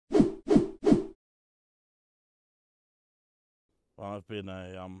Well, I've been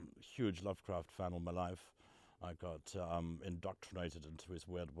a huge Lovecraft fan all my life. I got indoctrinated into his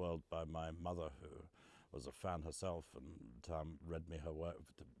weird world by my mother, who was a fan herself and read me her work,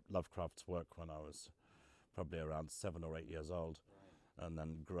 Lovecraft's work, when I was probably around 7 or 8 years old, and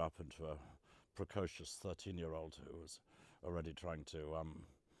then grew up into a precocious 13-year-old who was already trying to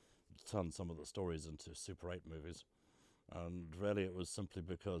turn some of the stories into Super 8 movies. And really it was simply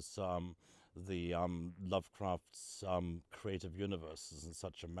because the Lovecraft's creative universe is in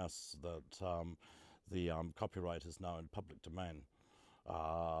such a mess that the copyright is now in public domain,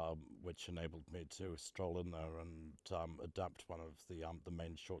 which enabled me to stroll in there and adapt one of the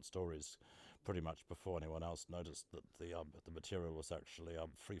main short stories pretty much before anyone else noticed that the material was actually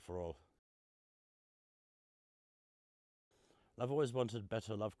free for all. I've always wanted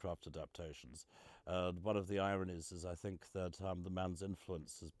better Lovecraft adaptations. One of the ironies is I think that the man's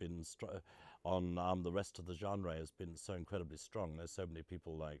influence has been on the rest of the genre has been so incredibly strong. There's so many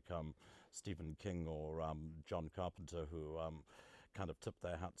people like Stephen King or John Carpenter who kind of tip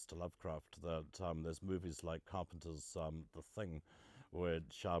their hats to Lovecraft, that there's movies like Carpenter's The Thing,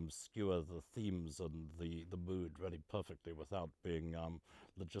 which skewer the themes and the mood really perfectly without being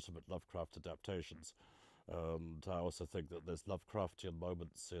legitimate Lovecraft adaptations. And I also think that there's Lovecraftian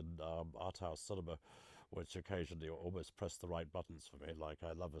moments in art house cinema which occasionally almost press the right buttons for me. Like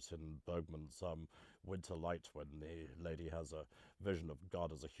I love it in Bergman's Winter Light, when the lady has a vision of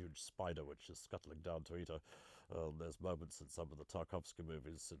God as a huge spider which is scuttling down to eat her. There's moments in some of the Tarkovsky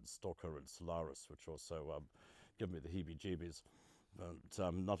movies, in Stalker and Solaris, which also give me the heebie-jeebies.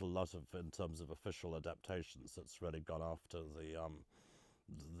 But not a lot of, in terms of official adaptations, that's really gone after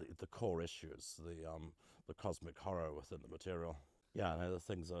the core issues, the cosmic horror within the material. Yeah, and the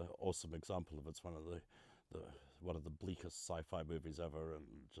thing's an awesome example of it's one of the bleakest sci-fi movies ever, and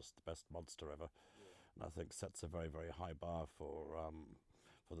just the best monster ever. Yeah. And I think sets a very, very high bar for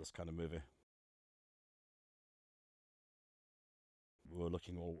this kind of movie. We're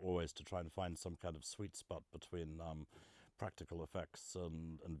looking always to try and find some kind of sweet spot between practical effects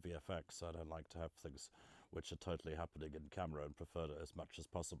and VFX. I don't like to have things which are totally happening in camera, and prefer to, as much as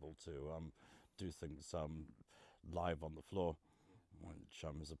possible, to do things live on the floor, which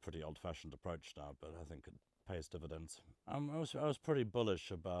is a pretty old-fashioned approach now, but I think it pays dividends. I was pretty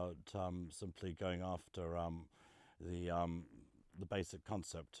bullish about simply going after the basic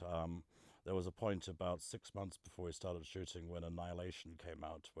concept. There was a point about 6 months before we started shooting when Annihilation came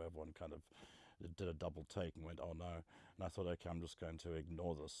out, where everyone kind of did a double take and went, oh no. And I thought, okay, I'm just going to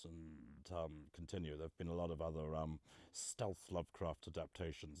ignore this and continue. There have been a lot of other stealth Lovecraft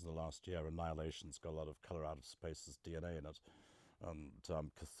adaptations in the last year. Annihilation's got a lot of Color Out of Space's DNA in it. And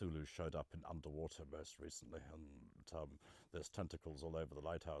Cthulhu showed up in Underwater most recently, and there's tentacles all over the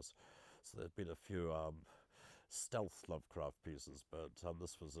lighthouse. So there's been a few stealth Lovecraft pieces, but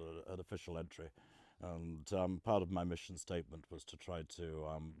this was an official entry. And part of my mission statement was to try to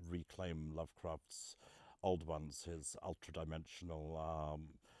reclaim Lovecraft's old ones, his ultra-dimensional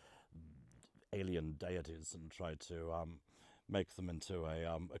alien deities, and try to make them into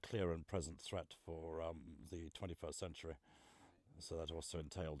a clear and present threat for the 21st century. So that also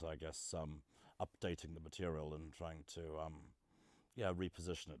entailed, I guess, updating the material and trying to,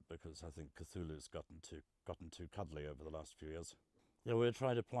 reposition it, because I think Cthulhu's gotten too cuddly over the last few years. Yeah, we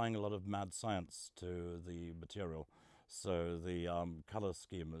tried applying a lot of mad science to the material. So the color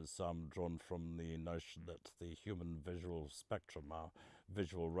scheme is drawn from the notion that the human visual spectrum, our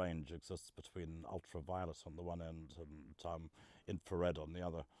visual range, exists between ultraviolet on the one end and infrared on the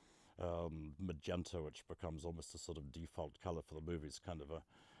other. Magenta, which becomes almost a sort of default color for the movie, is kind of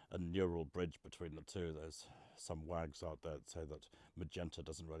a neural bridge between the two. There's some wags out there that say that magenta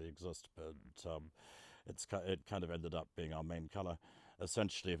doesn't really exist, but it kind of ended up being our main color.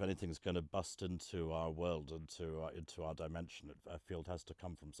 Essentially, if anything's going to bust into our world, into our dimension, a field has to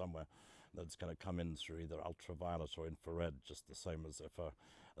come from somewhere. That's going to come in through either ultraviolet or infrared, just the same as if a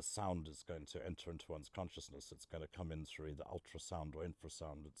sound is going to enter into one's consciousness. It's going to come in through either ultrasound or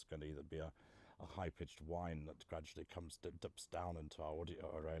infrasound. It's going to either be a high-pitched whine that gradually dips down into our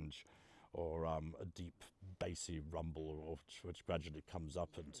audio range, or a deep bassy rumble which gradually comes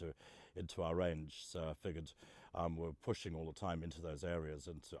up into our range. So I figured we're pushing all the time into those areas,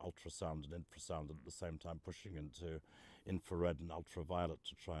 into ultrasound and infrasound, and at the same time pushing into infrared and ultraviolet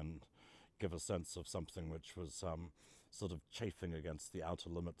to try and give a sense of something which was sort of chafing against the outer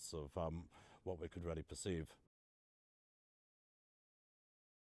limits of what we could really perceive.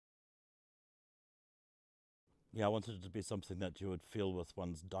 Yeah, I wanted it to be something that you would feel with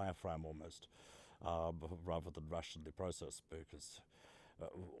one's diaphragm almost, rather than rationally process, because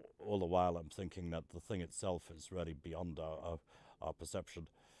all the while I'm thinking that the thing itself is really beyond our perception.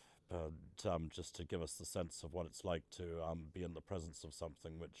 But just to give us the sense of what it's like to be in the presence of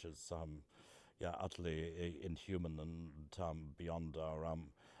something which is yeah, utterly inhuman and beyond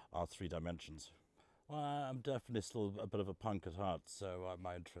our three dimensions. Well, I'm definitely still a bit of a punk at heart, so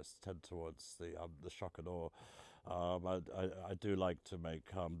my interests tend towards the shock and awe. I do like to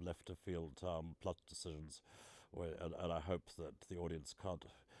make left of field plot decisions, and I hope that the audience can't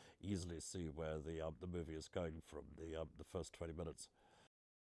easily see where the movie is going from the first 20 minutes.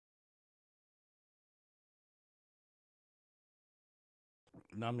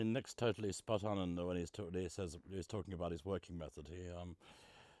 No, I mean, Nick's totally spot on, and when he says he's talking about his working method, he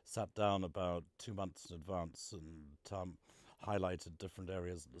sat down about 2 months in advance and highlighted different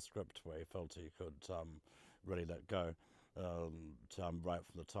areas of the script where he felt he could really let go. Right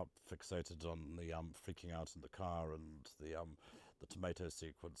from the top, fixated on the freaking out in the car and the tomato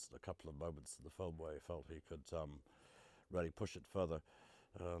sequence, and a couple of moments in the film where he felt he could really push it further.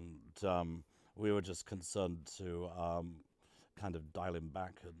 And we were just concerned to kind of dial him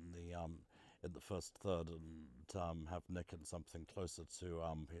back in the first third and have Nick in something closer to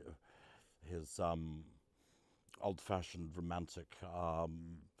his old-fashioned romantic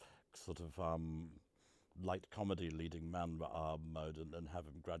sort of light comedy leading man mode, and then have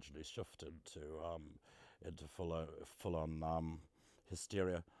him gradually shift into full-on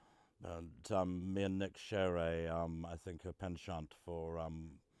hysteria. And me and Nick share I think a penchant for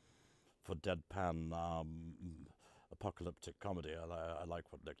deadpan apocalyptic comedy. I like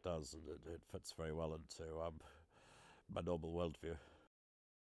what Nick does, and it fits very well into my normal worldview.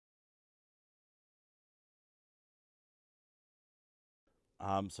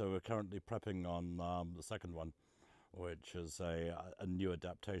 So we're currently prepping on the second one, which is a new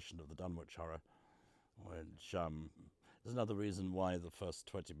adaptation of the Dunwich Horror, which is another reason why the first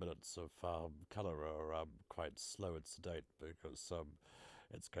 20 minutes of colour are quite slow and sedate, because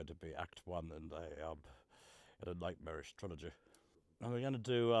it's going to be Act 1 in a nightmarish trilogy. And we're going to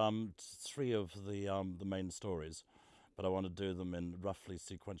do three of the main stories, but I want to do them in roughly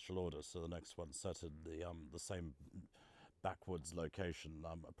sequential order. So the next one's set in the same backwoods location,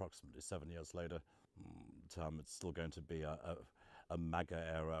 approximately 7 years later. It's still going to be a MAGA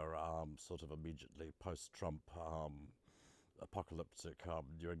era, sort of immediately post-Trump apocalyptic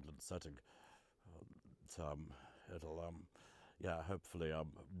New England setting. It'll yeah, hopefully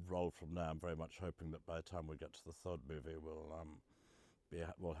roll from there. I'm very much hoping that by the time we get to the third movie,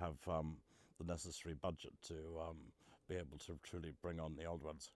 we'll have the necessary budget to be able to truly bring on the old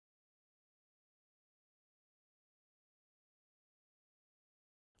ones.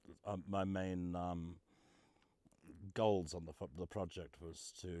 My main goals on the project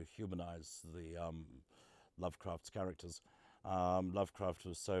was to humanize the Lovecraft's characters. Lovecraft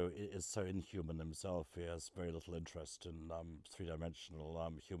is so inhuman himself. He has very little interest in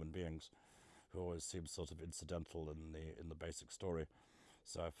three-dimensional human beings, who always seem sort of incidental in the basic story.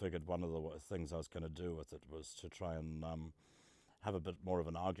 So I figured one of the things I was going to do with it was to try and have a bit more of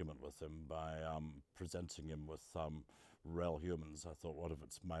an argument with him by presenting him with real humans. I thought, what if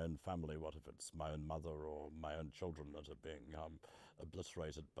it's my own family? What if it's my own mother or my own children that are being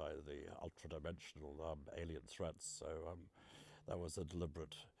obliterated by the ultra-dimensional alien threats? So that was a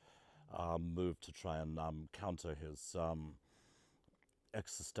deliberate move to try and counter his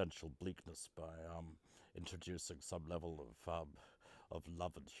existential bleakness by introducing some level of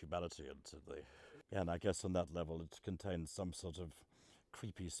love and humanity into the. Yeah, and I guess on that level it contains some sort of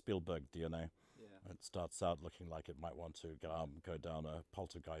creepy Spielberg DNA. Yeah. It starts out looking like it might want to go down a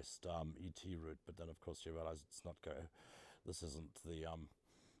poltergeist ET route, but then of course you realise it's not go. This isn't the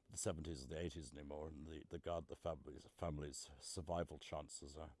 70s or the 80s anymore, and the family's survival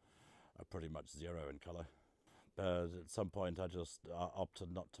chances are pretty much zero in colour. But at some point I just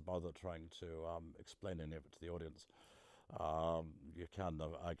opted not to bother trying to explain any of it to the audience. You can,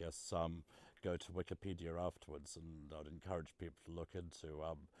 I guess, go to Wikipedia afterwards, and I'd encourage people to look into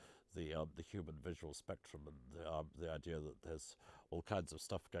the human visual spectrum, and the idea that there's all kinds of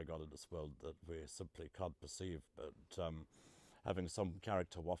stuff going on in this world that we simply can't perceive. But having some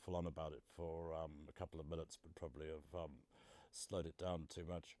character waffle on about it for a couple of minutes would probably have slowed it down too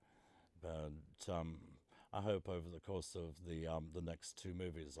much. But I hope over the course of the next two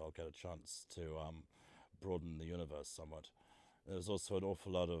movies I'll get a chance to broaden the universe somewhat. There's also an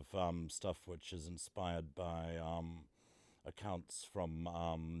awful lot of stuff which is inspired by accounts from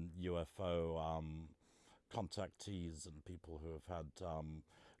UFO contactees and people who have had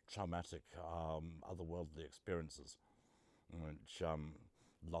traumatic otherworldly experiences, which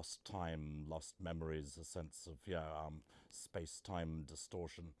lost time, lost memories, a sense of space-time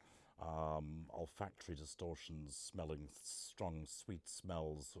distortion, olfactory distortions, smelling strong sweet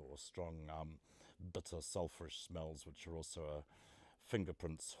smells or strong bitter sulphurish smells, which are also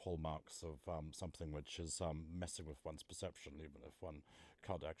fingerprints, hallmarks of something which is messing with one's perception, even if one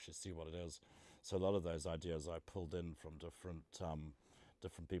can't actually see what it is. So a lot of those ideas I pulled in from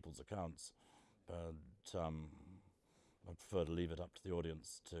different people's accounts, but I prefer to leave it up to the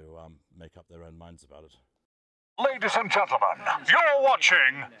audience to make up their own minds about it. Ladies and gentlemen, you're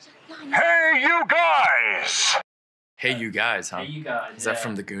watching Hey You Guys! Hey You Guys, huh? Hey You Guys. Is that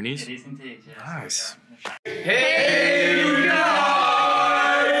from the Goonies? It is indeed, yes. Nice. Hey You Guys!